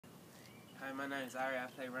Hi, my name is Ari. I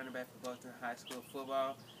play running back for Bolton High School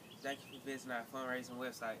football. Thank you for visiting our fundraising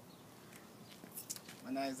website.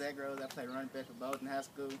 My name is Zach Rose. I play running back for Bolton High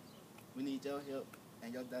School. We need your help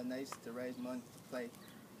and your donations to raise money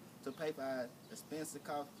to pay for our expensive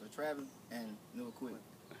costs for traveling and new equipment.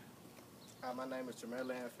 Hi, my name is Jameer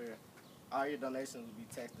Landfair. All your donations will be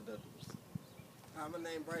tax deductibles. Hi, my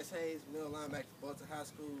name is Bryce Hayes, middle linebacker for Bolton High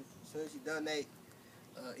School. As soon as you donate,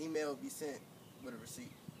 email will be sent with a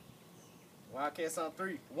receipt. Wildcats on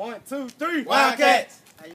 3. 1, 2, 3. Wildcats!